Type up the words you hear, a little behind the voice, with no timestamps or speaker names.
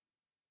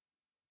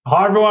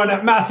Hi everyone,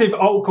 massive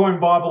altcoin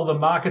Bible. The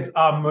markets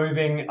are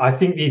moving. I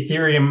think the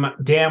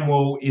Ethereum dam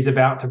wall is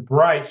about to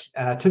break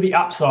to the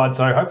upside.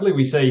 So hopefully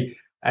we see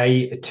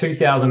a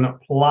 2000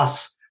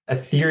 plus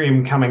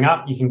Ethereum coming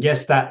up. You can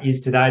guess that is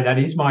today. That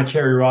is my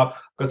cherry ripe.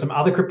 Got some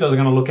other cryptos I'm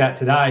going to look at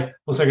today.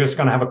 Also just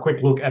going to have a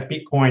quick look at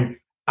Bitcoin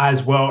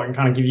as well and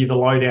kind of give you the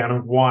lowdown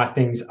of why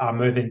things are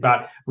moving.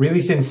 But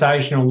really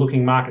sensational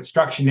looking market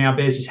structure now.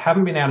 Bears just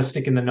haven't been able to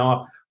stick in the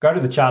knife. Go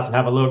to the charts and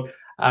have a look.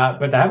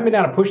 But they haven't been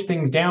able to push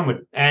things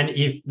downward. And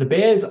if the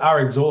bears are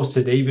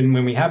exhausted, even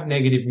when we have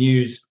negative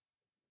news,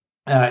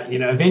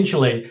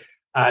 eventually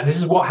this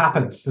is what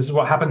happens. This is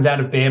what happens out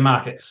of bear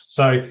markets.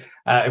 So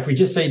if we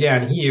just see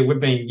down here, we've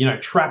been,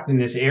 trapped in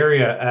this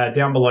area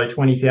down below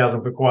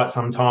 20,000 for quite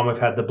some time. We've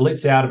had the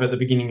blitz out of it at the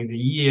beginning of the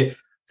year,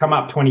 come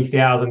up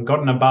 20,000,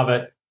 gotten above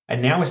it,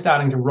 and now we're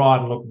starting to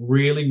ride and look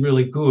really,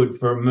 really good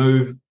for a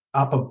move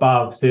up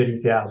above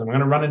 30,000. We're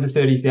going to run into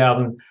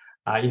 30,000.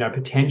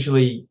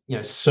 Potentially,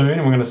 soon,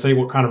 and we're going to see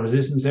what kind of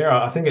resistance there.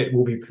 I think it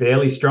will be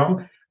fairly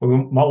strong. We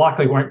more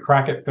likely won't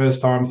crack it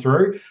first time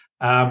through,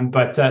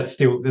 but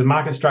still, the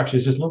market structure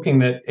is just looking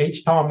that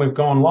each time we've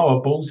gone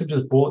lower, bulls have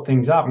just bought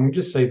things up, and we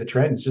just see the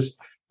trends, just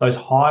those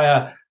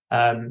higher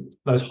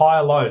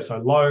lows. So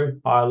low,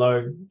 high,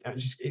 low.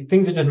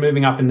 Things are just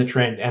moving up in the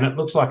trend, and it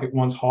looks like it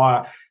wants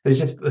higher. There's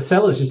just the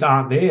sellers just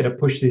aren't there to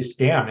push this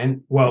down,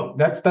 and well,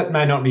 that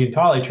may not be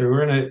entirely true.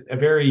 We're in a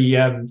very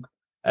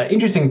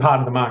interesting part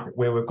of the market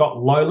where we've got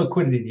low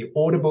liquidity. The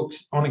order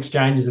books on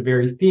exchanges are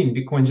very thin.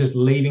 Bitcoin's just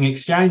leaving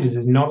exchanges.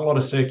 There's not a lot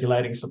of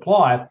circulating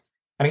supply.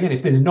 And again,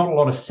 if there's not a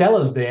lot of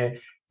sellers there,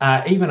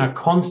 even a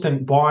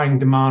constant buying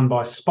demand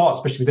by spot,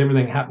 especially with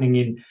everything happening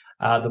in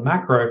the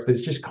macro, if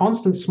there's just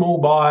constant small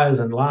buyers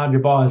and larger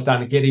buyers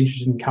starting to get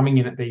interested in coming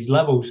in at these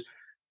levels,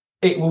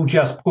 it will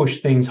just push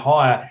things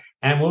higher.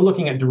 And we're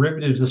looking at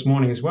derivatives this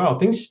morning as well.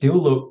 Things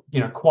still look,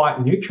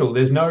 quite neutral.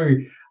 There's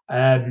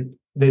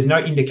no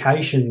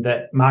indication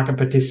that market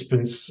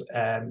participants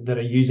that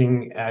are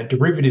using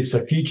derivatives,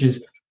 so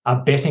futures,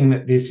 are betting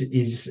that this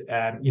is,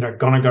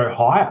 going to go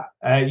higher.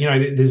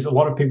 There's a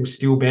lot of people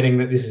still betting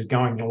that this is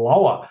going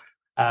lower,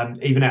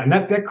 even out, and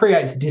that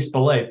creates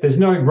disbelief. There's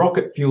no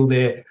rocket fuel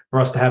there for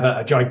us to have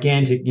a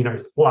gigantic,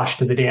 flush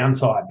to the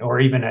downside, or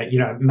even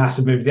a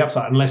massive move to the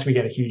upside, unless we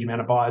get a huge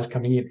amount of buyers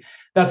coming in.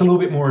 That's a little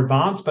bit more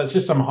advanced, but it's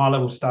just some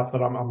high-level stuff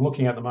that I'm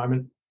looking at the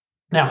moment.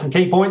 Now, some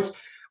key points.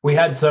 We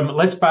had some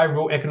less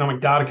favorable economic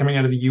data coming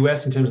out of the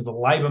US in terms of the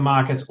labor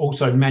markets,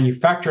 also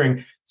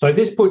manufacturing. So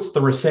this puts the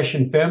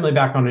recession firmly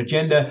back on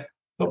agenda.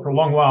 Thought for a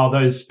long while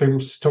those people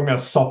talking about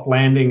a soft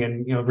landing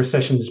and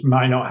recessions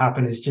may not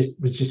happen was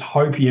just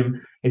hopium.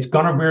 It's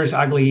gonna rear its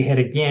ugly head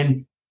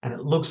again, and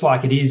it looks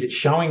like it is. It's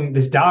showing,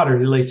 this data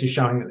at least is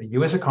showing that the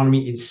US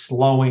economy is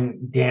slowing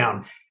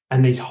down,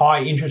 and these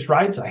high interest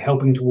rates are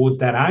helping towards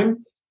that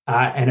aim.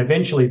 And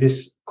eventually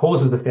this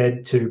causes the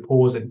Fed to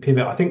pause and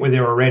pivot. I think we're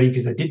there already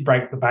because they did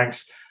break the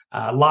banks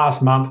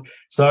last month.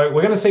 So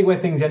we're going to see where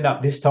things end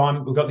up this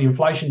time. We've got the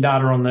inflation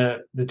data on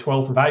the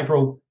 12th of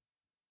April.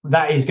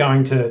 That is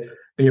going to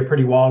be a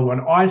pretty wild one.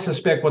 I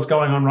suspect what's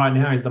going on right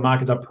now is the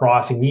markets are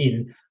pricing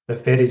in the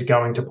Fed is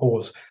going to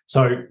pause.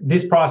 So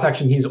this price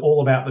action here is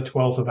all about the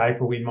 12th of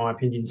April, in my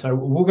opinion. So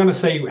we're going to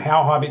see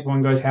how high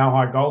Bitcoin goes, how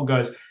high gold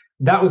goes.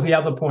 That was the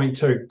other point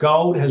too.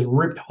 Gold has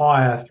ripped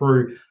higher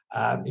through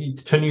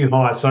to new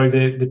highs. So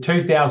the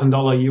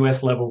 $2,000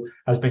 US level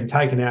has been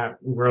taken out.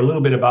 We're a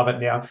little bit above it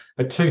now,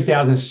 but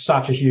 2,000 is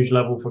such a huge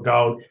level for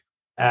gold.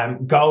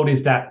 Gold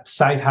is that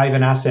safe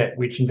haven asset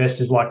which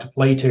investors like to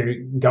flee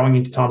to going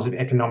into times of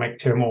economic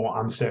turmoil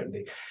or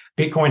uncertainty.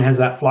 Bitcoin has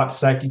that flight to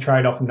safety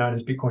trade, often known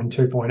as Bitcoin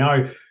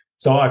 2.0.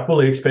 So I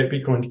fully expect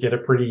Bitcoin to get a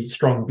pretty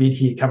strong bid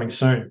here coming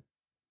soon.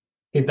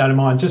 Keep that in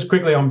mind. Just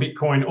quickly on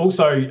Bitcoin,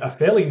 also a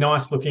fairly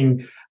nice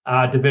looking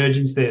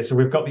divergence there. So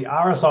we've got the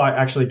RSI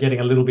actually getting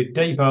a little bit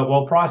deeper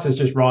while price is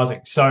just rising.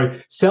 So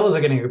sellers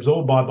are getting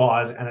absorbed by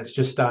buyers, and it's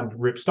just starting to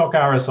rip. Stock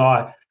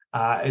RSI,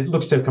 it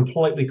looks to have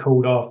completely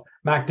cooled off.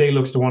 MACD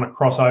looks to want to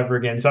cross over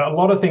again. So a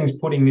lot of things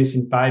putting this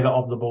in favor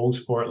of the bulls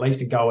for at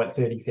least a go at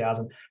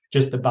 30,000,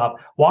 just above.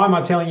 Why am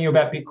I telling you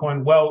about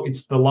Bitcoin? Well,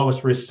 it's the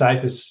lowest risk,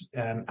 safest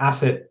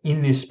asset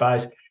in this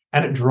space,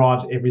 and it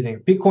drives everything.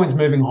 Bitcoin's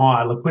moving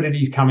higher,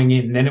 liquidity's coming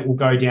in, and then it will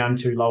go down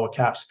to lower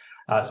caps.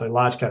 So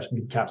large caps,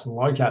 mid caps, and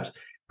low caps.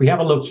 We have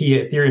a look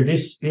here. Ethereum,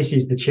 this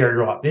is the cherry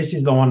ripe. This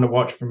is the one to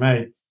watch for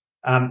me.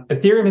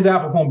 Ethereum has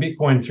outperformed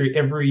Bitcoin through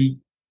every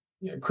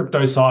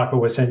crypto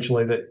cycle,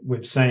 essentially, that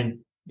we've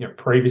seen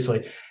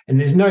previously. And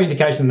there's no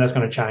indication that's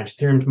going to change.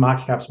 Ethereum's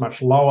market cap's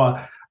much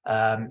lower.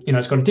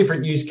 It's got a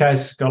different use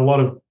case. It's got a lot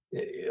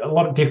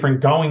of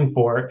different going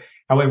for it.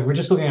 However, we're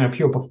just looking at a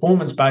pure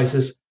performance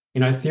basis.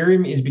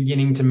 Ethereum is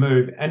beginning to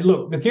move. And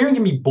look, Ethereum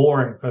can be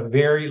boring for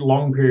very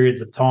long periods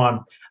of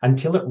time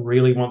until it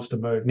really wants to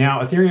move.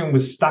 Now, Ethereum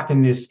was stuck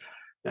in this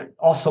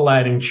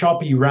oscillating,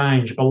 choppy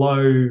range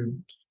below,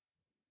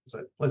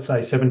 let's say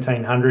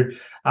 1,700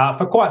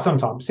 for quite some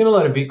time.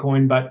 Similar to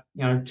Bitcoin, but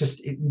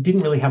just it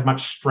didn't really have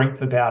much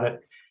strength about it.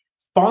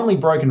 It's finally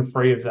broken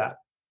free of that.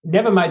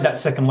 never made that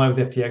second low with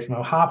FTX, and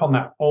I'll harp on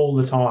that all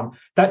the time.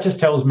 That just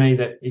tells me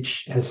that it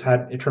has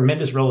had a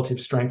tremendous relative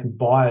strength in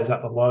buyers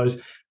at the lows.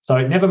 So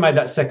it never made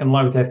that second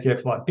low with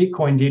FTX like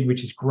Bitcoin did,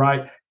 which is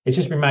great. It's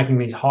just been making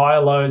these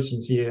higher lows. You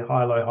can see here,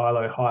 high, low, higher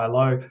low,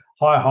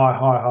 high, high,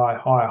 high, high,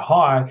 high,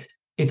 high.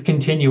 It's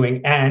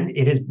continuing, and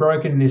it has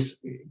broken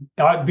this.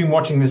 I've been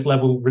watching this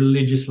level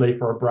religiously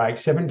for a break.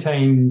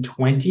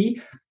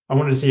 1720. I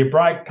wanted to see a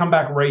break, come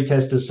back,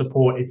 retest as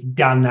support. It's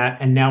done that,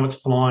 and now it's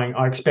flying.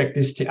 I expect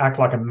this to act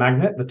like a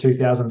magnet, the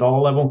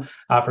 $2,000 level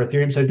for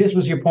Ethereum. So this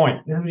was your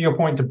point. This was your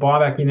point to buy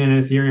back in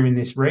Ethereum in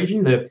this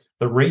region, the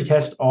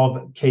retest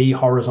of key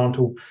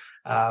horizontal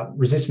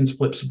resistance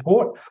flip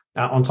support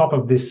on top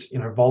of this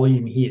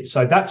volume here.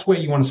 So that's where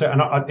you want to see.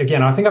 And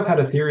again, I think I've had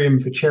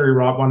Ethereum for Cherry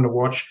Ripe one to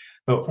watch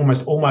for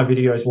almost all my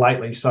videos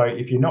lately. So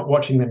if you're not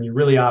watching them, you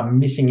really are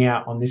missing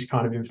out on this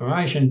kind of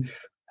information.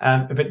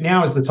 But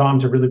now is the time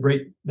to really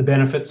reap the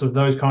benefits of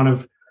those kind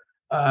of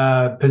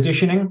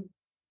positioning.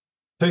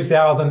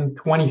 2,000,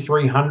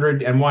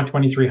 2,300, and why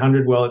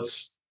 2,300? Well,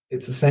 it's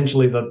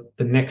essentially the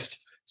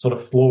next sort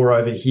of floor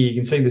over here. You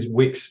can see there's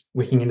wicks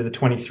wicking into the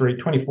 24,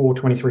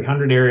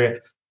 2,300 area,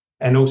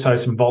 and also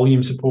some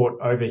volume support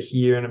over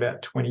here in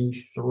about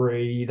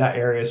 23, that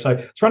area. So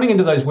it's running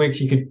into those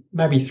wicks. You could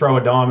maybe throw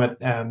a dime at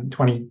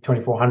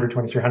 2,400,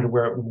 2,300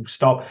 where it will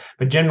stop.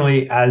 But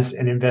generally, as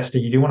an investor,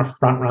 you do want to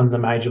front run the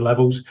major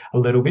levels a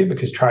little bit,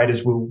 because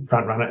traders will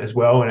front run it as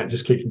well, and it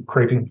just keeps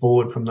creeping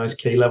forward from those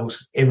key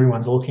levels.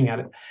 Everyone's looking at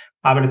it.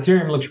 But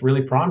Ethereum looks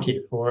really primed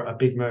here for a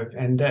big move,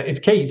 and it's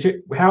key to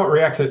how it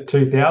reacts at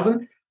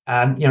 2,000.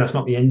 It's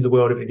not the end of the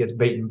world if it gets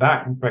beaten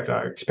back. In fact,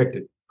 I expect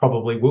it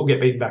probably will get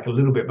beaten back a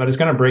little bit, but it's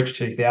going to breach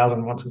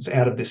 2,000 once it's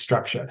out of this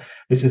structure.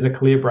 This is a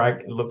clear break.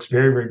 It looks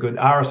very, very good.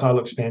 RSI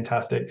looks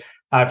fantastic.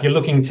 If you're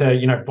looking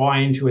to, buy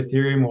into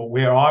Ethereum, or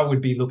where I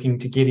would be looking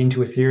to get into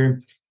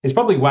Ethereum, is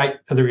probably wait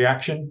for the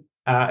reaction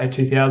at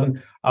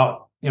 2,000.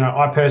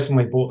 I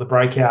personally bought the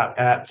breakout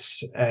at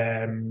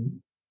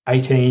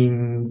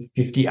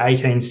 1850,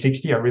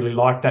 1860. I really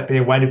liked that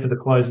there. Waited for the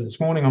close this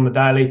morning on the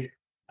daily.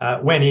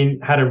 Went in,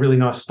 had a really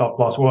nice stop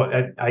loss,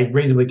 a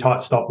reasonably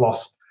tight stop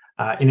loss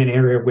in an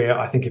area where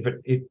I think if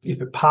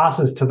it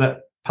passes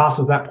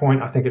that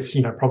point, I think it's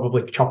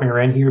probably chopping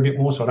around here a bit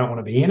more, so I don't want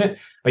to be in it.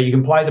 But you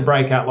can play the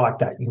breakout like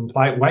that. You can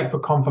wait for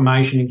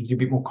confirmation. It gives you a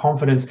bit more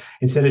confidence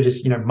instead of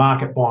just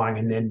market buying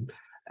and then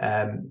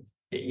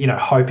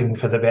hoping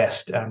for the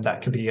best.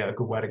 That could be a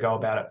good way to go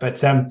about it.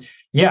 But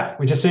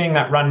we're just seeing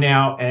that run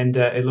now, and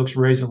it looks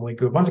reasonably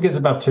good. Once it gets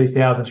above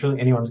 2,000, it's really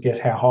anyone's guess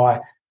how high.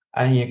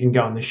 And you can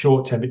go in the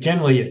short term, but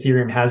generally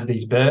Ethereum has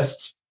these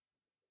bursts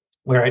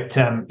where it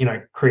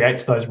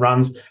creates those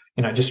runs,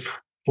 just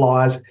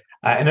flies,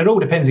 and it all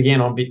depends again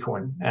on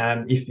Bitcoin.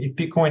 If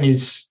Bitcoin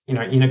is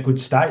in a good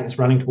state, it's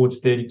running towards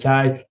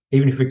 30k.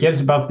 Even if it gets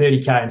above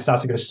 30k and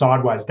starts to go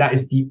sideways, that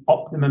is the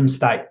optimum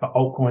state for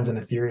altcoins and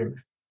Ethereum.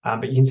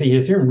 But you can see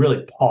here, Ethereum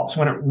really pops.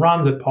 When it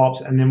runs, it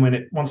pops, and then when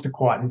it wants to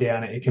quieten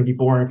down, it can be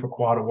boring for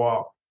quite a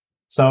while.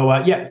 So,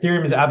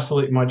 Ethereum is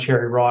absolutely my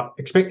cherry ripe.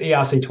 Expect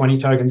ERC20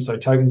 tokens, so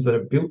tokens that are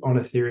built on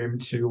Ethereum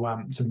to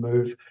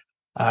move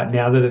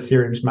now that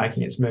Ethereum's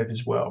making its move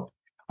as well.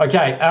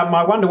 Okay,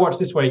 my one to watch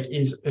this week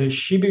is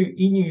Shiba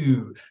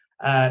Inu.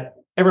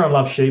 Everyone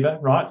loves Shiba,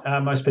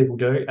 right? Most people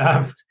do.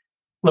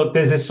 Look,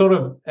 there's this sort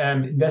of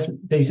investment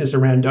thesis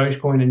around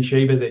Dogecoin and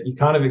Shiba that you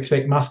kind of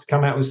expect must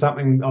come out with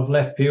something of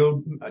left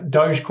field.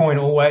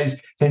 Dogecoin always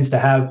tends to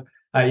have,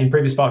 in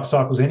previous spike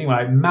cycles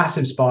anyway,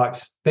 massive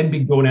spikes, then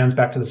big drawdowns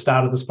back to the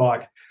start of the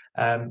spike.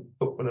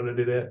 What did I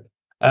do there?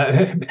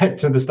 Back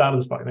to the start of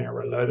the spike. I think I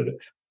reloaded it.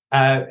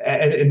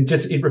 And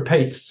just it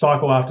repeats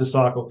cycle after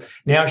cycle.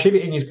 Now, Shiba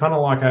Inu is kind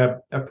of like a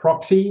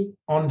proxy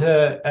onto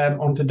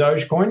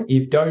Dogecoin.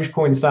 If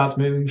Dogecoin starts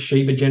moving,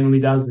 Shiba generally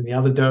does, then the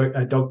other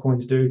dog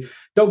coins do.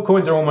 Dog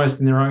coins are almost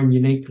in their own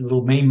unique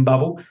little meme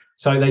bubble,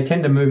 so they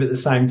tend to move at the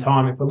same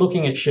time. If we're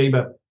looking at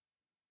Shiba,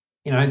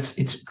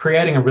 it's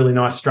creating a really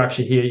nice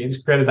structure here.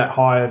 It's created that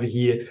high over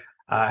here,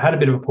 had a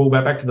bit of a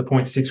pullback back to the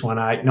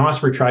 0.618. Nice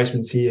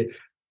retracements here.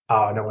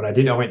 Oh, I know what I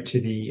did. I went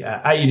to the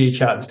AUD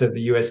chart instead of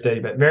the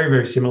USD, but very,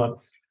 very similar.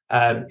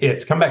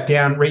 It's come back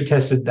down,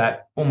 retested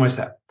that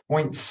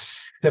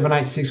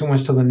 0.786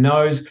 almost to the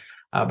nose,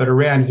 but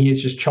around here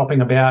it's just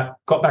chopping about,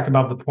 got back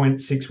above the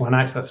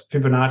 0.618, so that's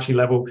Fibonacci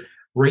level,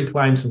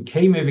 reclaimed some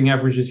key moving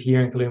averages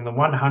here, including the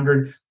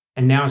 100,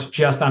 and now it's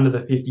just under the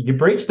 50. You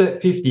breach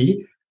that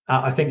 50,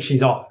 I think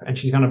she's off, and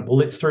she's going to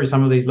blitz through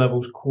some of these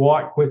levels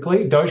quite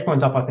quickly.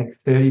 Dogecoin's up, I think,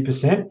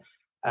 30%.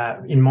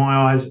 In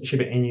my eyes,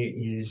 Shiba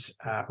Inu is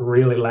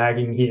really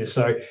lagging here.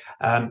 So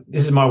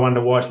this is my one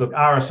to watch. Look,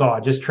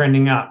 RSI just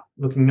trending up,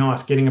 looking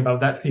nice, getting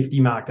above that 50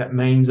 mark, that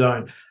mean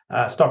zone.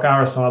 Stock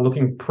RSI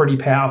looking pretty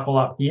powerful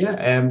up here.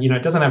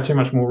 It doesn't have too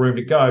much more room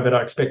to go, but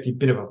I expect a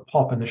bit of a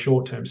pop in the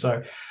short term.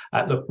 So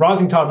look,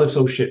 rising tide lifts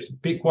all ships.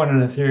 Bitcoin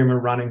and Ethereum are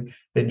running,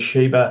 then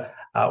Shiba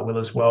will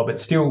as well, but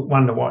still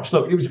one to watch.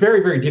 Look, it was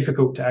very, very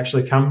difficult to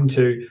actually come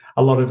to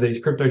a lot of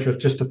these crypto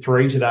truths just to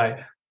three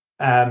today.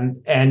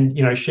 And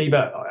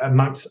SHIBA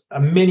amongst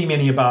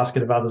many a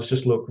basket of others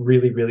just look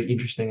really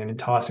interesting and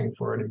enticing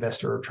for an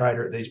investor or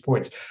trader at these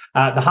points.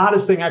 The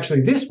hardest thing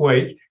actually this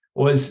week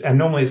was, and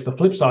normally it's the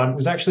flip side,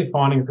 was actually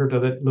finding a crypto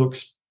that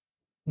looks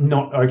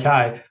not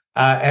okay.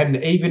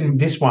 And even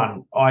this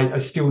one, I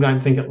still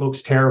don't think it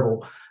looks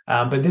terrible.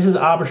 But this is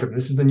Arbitrum.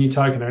 This is the new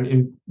token.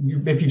 And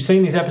if you've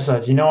seen these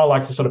episodes, I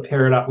like to sort of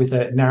pair it up with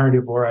a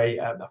narrative or a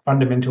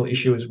fundamental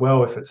issue as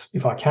well,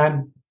 if I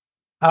can.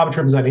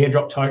 Arbitrum is an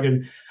airdrop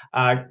token.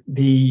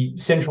 The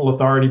central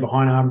authority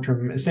behind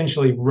Arbitrum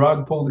essentially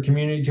rug pulled the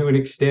community to an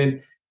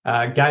extent,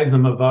 gave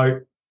them a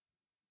vote,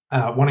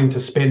 wanting to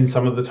spend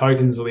some of the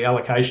tokens or the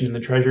allocation in the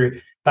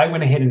treasury. They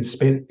went ahead and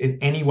spent it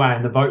anyway,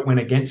 and the vote went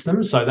against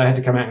them. So they had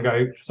to come out and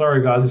go,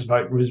 sorry, guys, this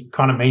vote was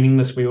kind of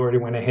meaningless. We already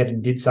went ahead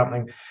and did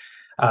something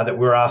that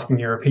we're asking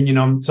your opinion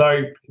on.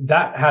 So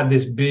that had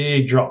this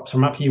big drop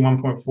from up here,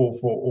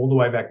 1.44, all the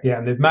way back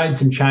down. They've made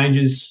some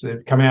changes.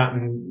 They've come out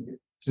and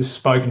just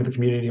spoken to the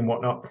community and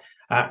whatnot.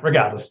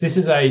 Regardless, this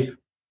was a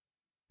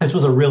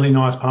really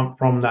nice pump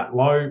from that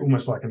low,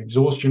 almost like an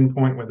exhaustion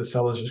point where the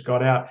sellers just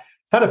got out.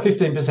 It's had a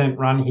 15%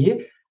 run here.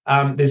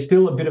 There's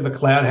still a bit of a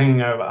cloud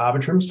hanging over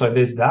Arbitrum, so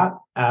there's that.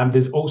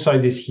 There's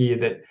also this here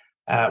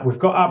that we've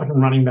got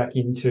Arbitrum running back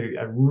into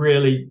a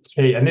really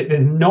key, and there's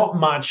not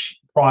much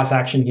price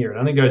action here. It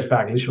only goes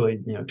back literally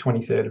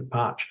 23rd of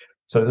March.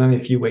 So there's only a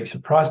few weeks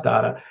of price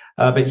data.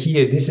 But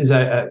here, this is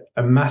a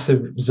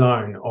massive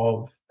zone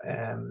of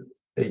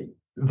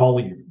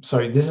volume.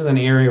 So this is an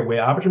area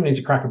where Arbitrum needs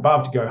to crack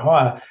above to go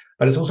higher,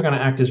 but it's also going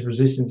to act as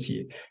resistance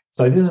here.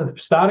 So this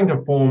is starting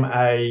to form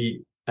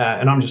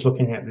and I'm just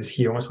looking at this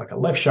here, almost like a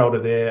left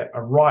shoulder there,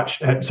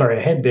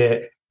 a head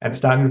there, and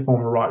starting to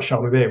form a right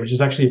shoulder there, which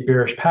is actually a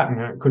bearish pattern,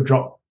 and it could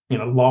drop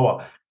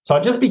lower. So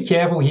just be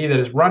careful here that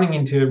it's running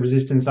into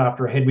resistance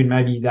after a headwind,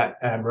 maybe that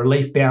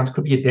relief bounce,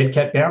 could be a dead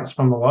cat bounce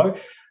from the low.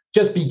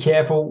 Just be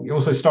careful.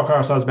 Also, stock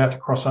RSI is about to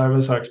cross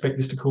over, so I expect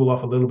this to cool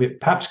off a little bit,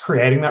 perhaps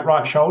creating that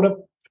right shoulder,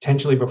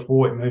 potentially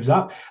before it moves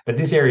up. But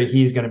this area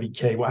here is going to be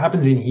key. What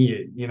happens in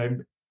here,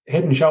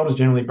 head and shoulders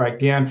generally break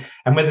down.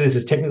 And whether this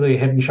is technically a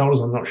head and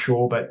shoulders, I'm not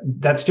sure, but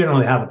that's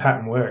generally how the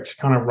pattern works. It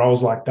kind of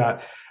rolls like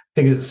that,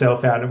 figures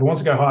itself out. And if it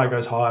wants to go high, it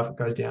goes high. If it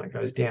goes down, it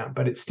goes down.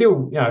 But it's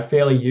still,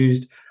 fairly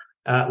used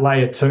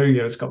layer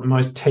 2. It's got the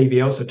most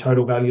TVL, so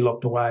total value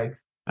locked away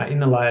in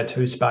the layer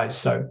 2 space.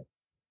 So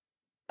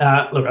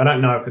look, I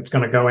don't know if it's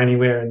going to go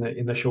anywhere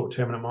in the short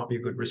term, and it might be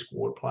a good risk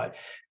reward play.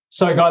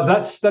 So guys,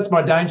 that's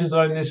my danger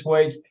zone this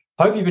week.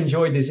 Hope you've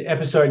enjoyed this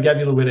episode, gave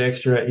you a little bit of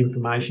extra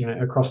information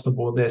across the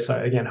board there.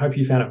 So again, hope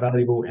you found it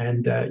valuable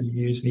and you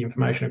use the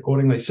information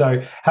accordingly.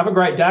 So have a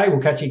great day.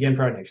 We'll catch you again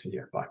for our next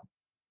video. Bye.